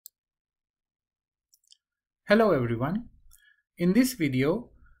Hello everyone. In this video,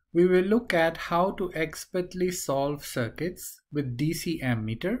 we will look at how to expertly solve circuits with DC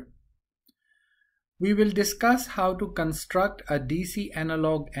ammeter. We will discuss how to construct a DC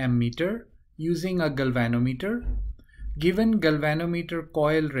analog ammeter using a galvanometer, given galvanometer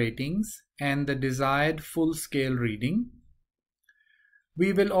coil ratings and the desired full-scale reading.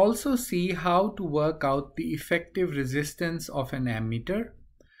 We will also see how to work out the effective resistance of an ammeter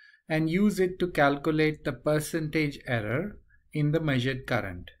and use it to calculate the percentage error in the measured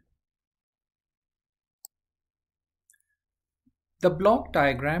current. The block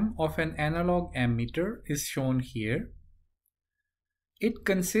diagram of an analog ammeter is shown here. It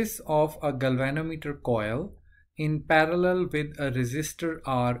consists of a galvanometer coil in parallel with a resistor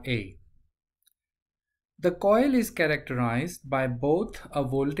RA. The coil is characterized by both a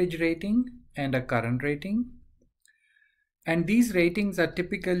voltage rating and a current rating, and these ratings are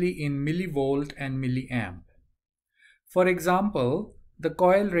typically in millivolt and milliamp. For example, the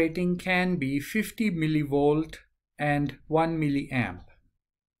coil rating can be 50 millivolt and 1 milliamp.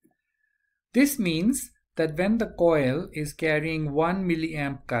 This means that when the coil is carrying 1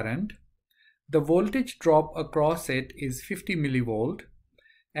 milliamp current, the voltage drop across it is 50 millivolt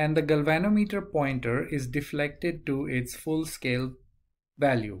and the galvanometer pointer is deflected to its full-scale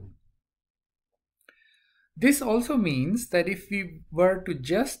value. This also means that if we were to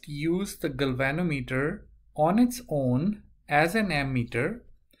just use the galvanometer on its own as an ammeter,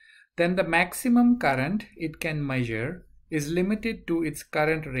 then the maximum current it can measure is limited to its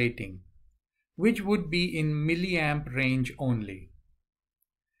current rating, which would be in milliamp range only.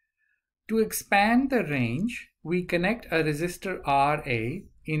 To expand the range, we connect a resistor RA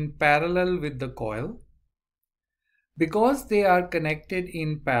in parallel with the coil. Because they are connected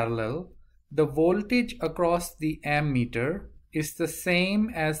in parallel, the voltage across the ammeter is the same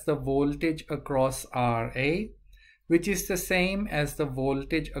as the voltage across RA, which is the same as the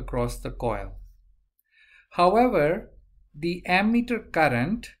voltage across the coil. However, the ammeter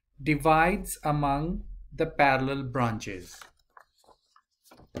current divides among the parallel branches.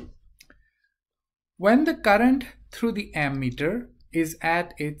 When the current through the ammeter is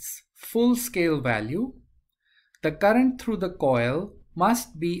at its full-scale value, the current through the coil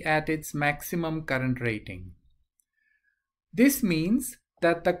must be at its maximum current rating. This means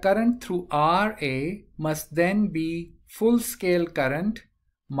that the current through RA must then be full-scale current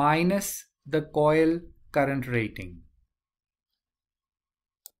minus the coil current rating.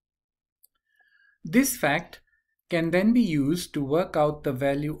 This fact can then be used to work out the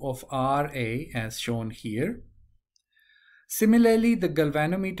value of RA as shown here. Similarly, the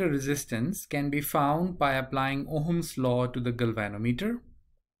galvanometer resistance can be found by applying Ohm's law to the galvanometer.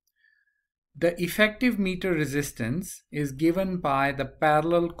 The effective meter resistance is given by the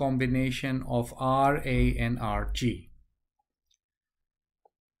parallel combination of RA and RG.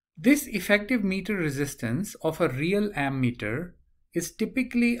 This effective meter resistance of a real ammeter is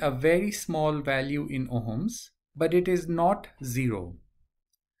typically a very small value in ohms, but it is not zero.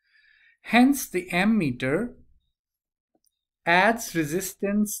 Hence, the ammeter adds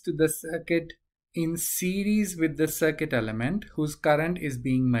resistance to the circuit in series with the circuit element whose current is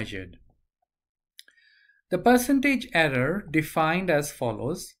being measured. The percentage error, defined as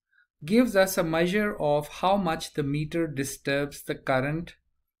follows, gives us a measure of how much the meter disturbs the current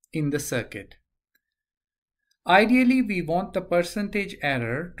in the circuit. Ideally, we want the percentage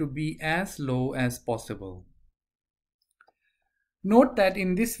error to be as low as possible. Note that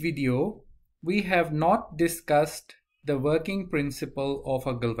in this video, we have not discussed the working principle of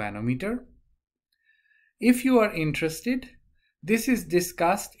a galvanometer. If you are interested, this is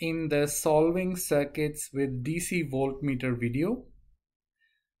discussed in the Solving Circuits with DC Voltmeter video.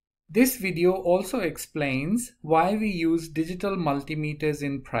 This video also explains why we use digital multimeters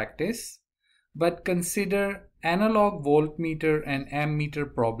in practice, but consider analog voltmeter and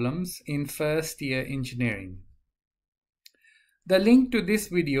ammeter problems in first-year engineering. The link to this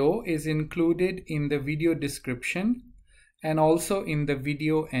video is included in the video description and also in the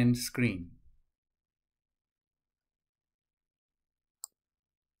video end screen.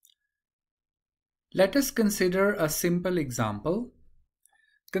 Let us consider a simple example.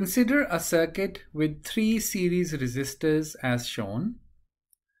 Consider a circuit with 3 series resistors as shown.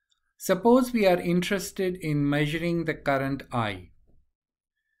 Suppose we are interested in measuring the current I.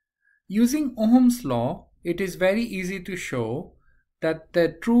 Using Ohm's law, it is very easy to show that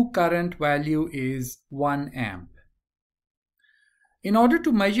the true current value is 1 amp. In order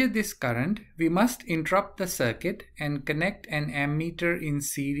to measure this current, we must interrupt the circuit and connect an ammeter in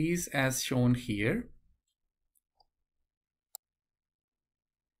series as shown here.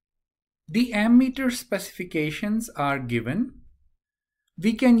 The ammeter specifications are given.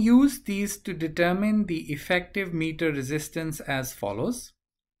 We can use these to determine the effective meter resistance as follows.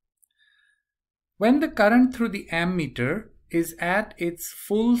 When the current through the ammeter is at its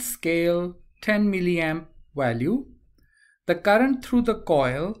full scale 10 milliamp value, the current through the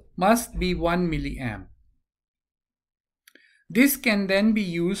coil must be 1 milliamp. This can then be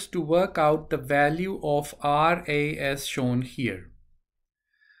used to work out the value of RA as shown here.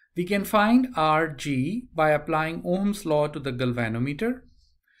 We can find Rg by applying Ohm's law to the galvanometer,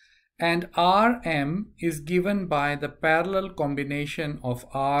 and Rm is given by the parallel combination of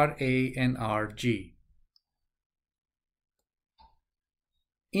Ra and Rg.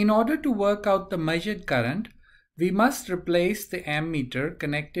 In order to work out the measured current, we must replace the ammeter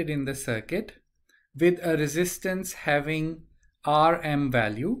connected in the circuit with a resistance having Rm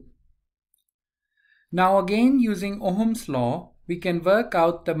value. Now again, using Ohm's law, we can work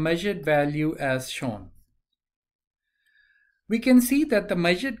out the measured value as shown. We can see that the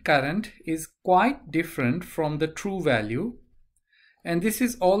measured current is quite different from the true value, and this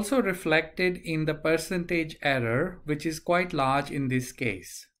is also reflected in the percentage error, which is quite large in this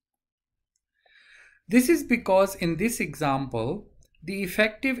case. This is because in this example, the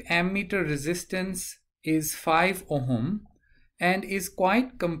effective ammeter resistance is 5 ohm and is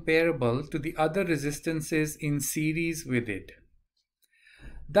quite comparable to the other resistances in series with it.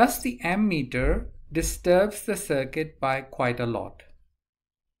 Thus, the ammeter disturbs the circuit by quite a lot.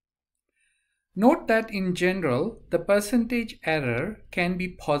 Note that in general, the percentage error can be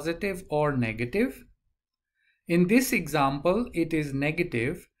positive or negative. In this example, it is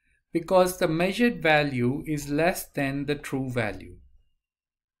negative because the measured value is less than the true value.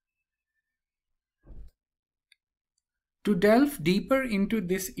 To delve deeper into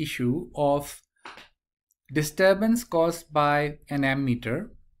this issue of disturbance caused by an ammeter,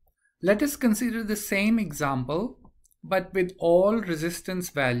 let us consider the same example but with all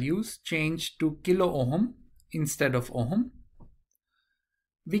resistance values changed to kilo ohm instead of ohm.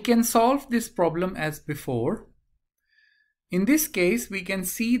 We can solve this problem as before. In this case, we can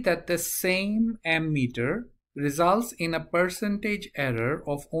see that the same ammeter results in a percentage error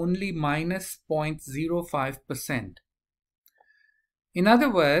of only minus 0.05%. In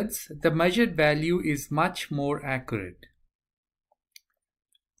other words, the measured value is much more accurate.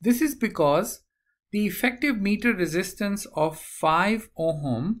 This is because the effective meter resistance of 5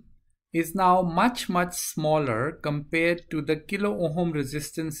 ohm is now much smaller compared to the kilo ohm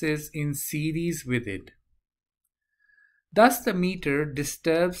resistances in series with it. Thus, the meter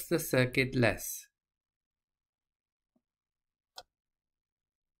disturbs the circuit less.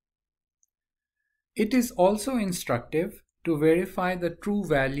 It is also instructive to verify the true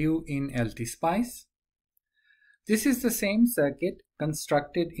value in LTSpice. This is the same circuit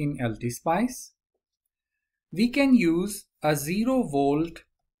constructed in LTSpice. We can use a 0-volt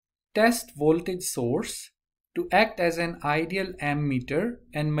test voltage source to act as an ideal ammeter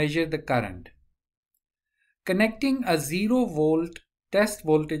and measure the current. Connecting a 0-volt test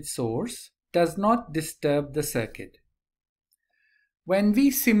voltage source does not disturb the circuit. When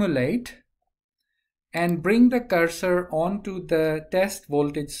we simulate and bring the cursor onto the test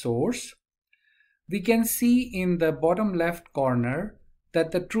voltage source, we can see in the bottom left corner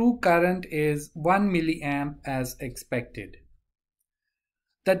that the true current is 1 milliamp as expected.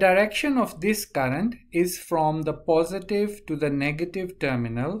 The direction of this current is from the positive to the negative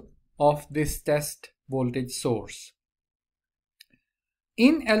terminal of this test voltage source.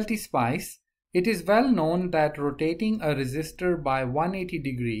 In LTSpice, it is well known that rotating a resistor by 180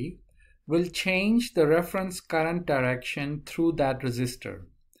 degree will change the reference current direction through that resistor,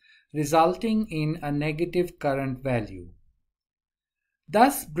 resulting in a negative current value.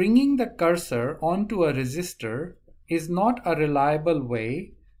 Thus, bringing the cursor onto a resistor is not a reliable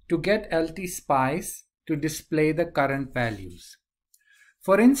way to get LTSpice to display the current values.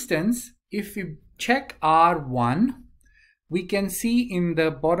 For instance, if we check R1, we can see in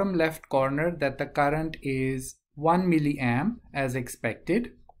the bottom left corner that the current is 1 milliamp as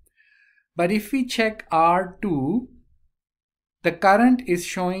expected. But if we check R2, the current is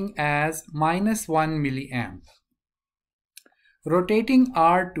showing as minus 1 milliamp. Rotating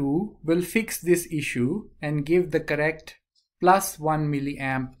R2 will fix this issue and give the correct plus 1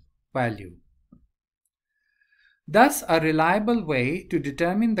 milliamp value. Thus, a reliable way to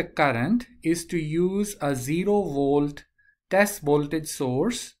determine the current is to use a 0-volt test voltage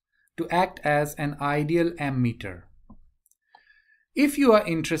source to act as an ideal ammeter. If you are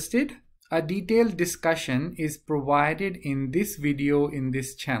interested, a detailed discussion is provided in this video in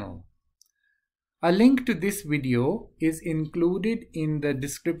this channel. A link to this video is included in the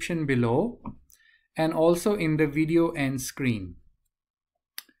description below and also in the video end screen.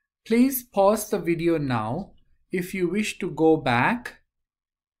 Please pause the video now if you wish to go back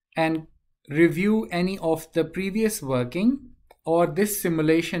and review any of the previous working or this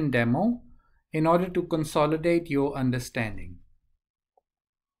simulation demo in order to consolidate your understanding.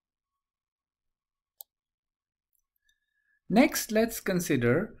 Next, let's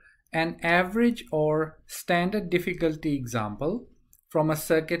consider an average or standard difficulty example from a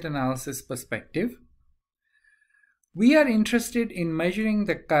circuit analysis perspective. We are interested in measuring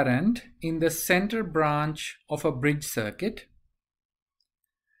the current in the center branch of a bridge circuit.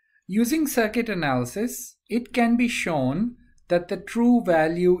 Using circuit analysis, it can be shown that the true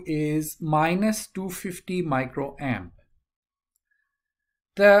value is minus 250 microamp.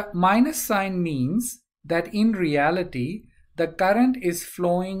 The minus sign means that in reality, the current is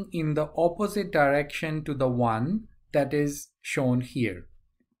flowing in the opposite direction to the one that is shown here.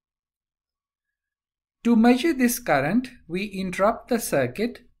 To measure this current, we interrupt the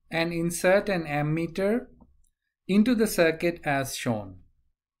circuit and insert an ammeter into the circuit as shown.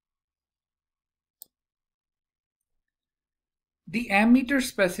 The ammeter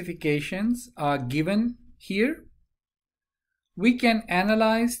specifications are given here. We can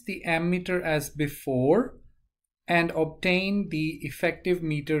analyze the ammeter as before and obtain the effective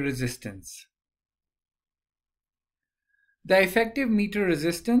meter resistance. The effective meter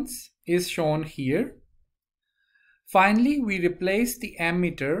resistance is shown here. Finally, we replace the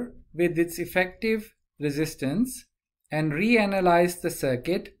ammeter with its effective resistance and reanalyze the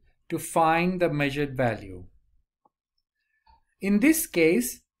circuit to find the measured value. In this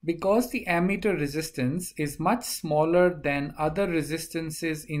case, because the ammeter resistance is much smaller than other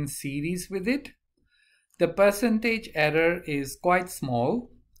resistances in series with it, the percentage error is quite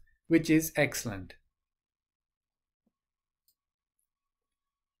small, which is excellent.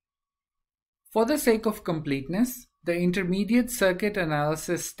 For the sake of completeness, the intermediate circuit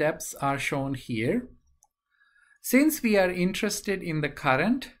analysis steps are shown here. Since we are interested in the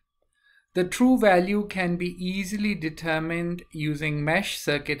current, the true value can be easily determined using mesh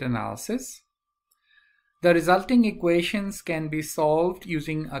circuit analysis. The resulting equations can be solved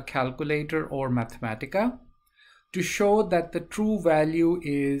using a calculator or Mathematica to show that the true value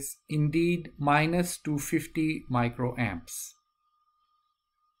is indeed minus 250 microamps.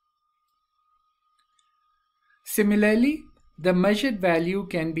 Similarly, the measured value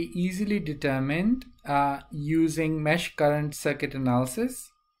can be easily determined using mesh current circuit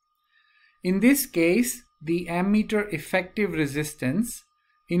analysis. In this case, the ammeter effective resistance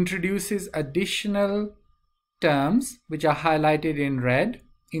introduces additional terms which are highlighted in red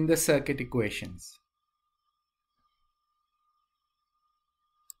in the circuit equations.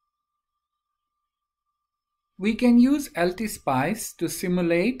 We can use LTSpice to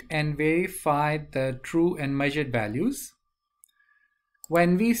simulate and verify the true and measured values.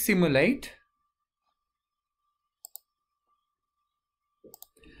 When we simulate,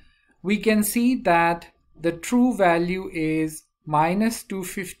 we can see that the true value is minus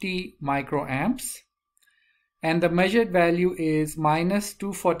 250 microamps and the measured value is minus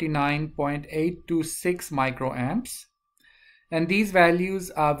 249.826 microamps, and these values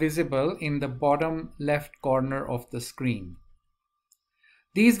are visible in the bottom left corner of the screen.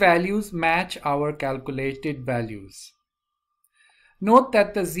 These values match our calculated values. Note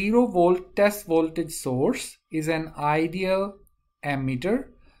that the 0 volt test voltage source is an ideal ammeter,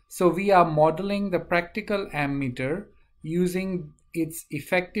 so we are modeling the practical ammeter using its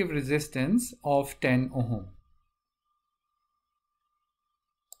effective resistance of 10 ohm.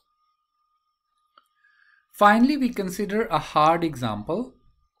 Finally, we consider a hard example.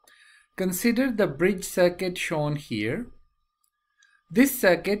 Consider the bridge circuit shown here. This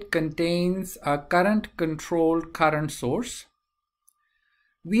circuit contains a current-controlled current source.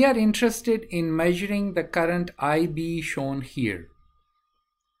 We are interested in measuring the current IB shown here.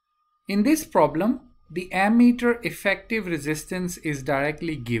 In this problem, the ammeter effective resistance is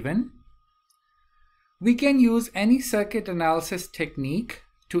directly given. We can use any circuit analysis technique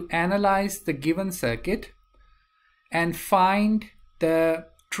to analyze the given circuit and find the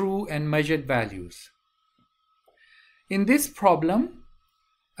true and measured values. In this problem,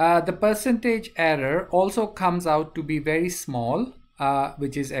 the percentage error also comes out to be very small,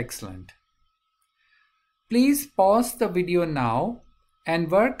 which is excellent. Please pause the video now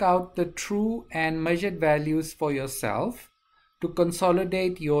and work out the true and measured values for yourself to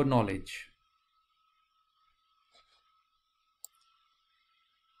consolidate your knowledge.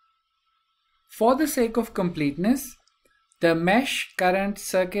 For the sake of completeness, The mesh current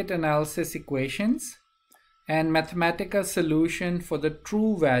circuit analysis equations and Mathematica solution for the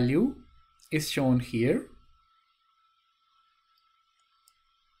true value is shown here.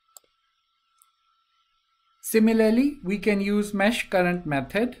 Similarly, we can use mesh current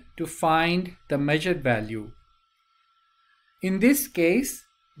method to find the measured value. In this case,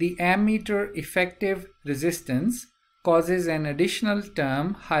 the ammeter effective resistance causes an additional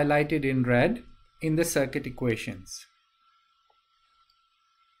term highlighted in red in the circuit equations.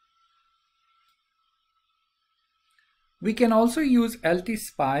 We can also use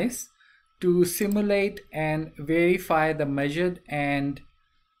LTSpice to simulate and verify the measured and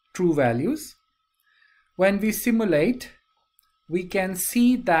true values. When we simulate, we can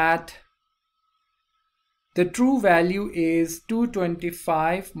see that the true value is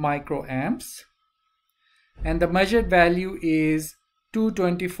 225 microamps and the measured value is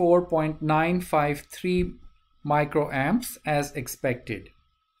 224.953 microamps as expected.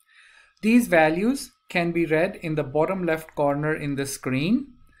 These values can be read in the bottom left corner in the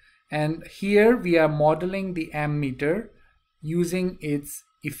screen, and here we are modeling the ammeter using its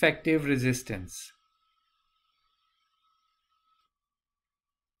effective resistance.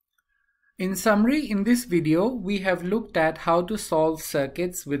 In summary, in this video, we have looked at how to solve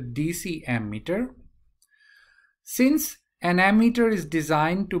circuits with DC ammeter. Since an ammeter is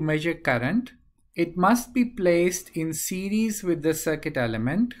designed to measure current, it must be placed in series with the circuit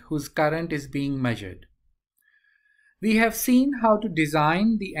element whose current is being measured. We have seen how to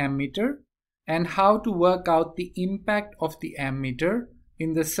design the ammeter and how to work out the impact of the ammeter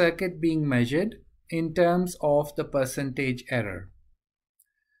in the circuit being measured in terms of the percentage error.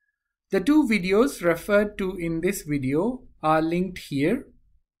 The two videos referred to in this video are linked here.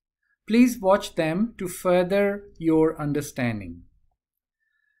 Please watch them to further your understanding.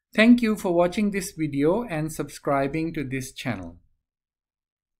 Thank you for watching this video and subscribing to this channel.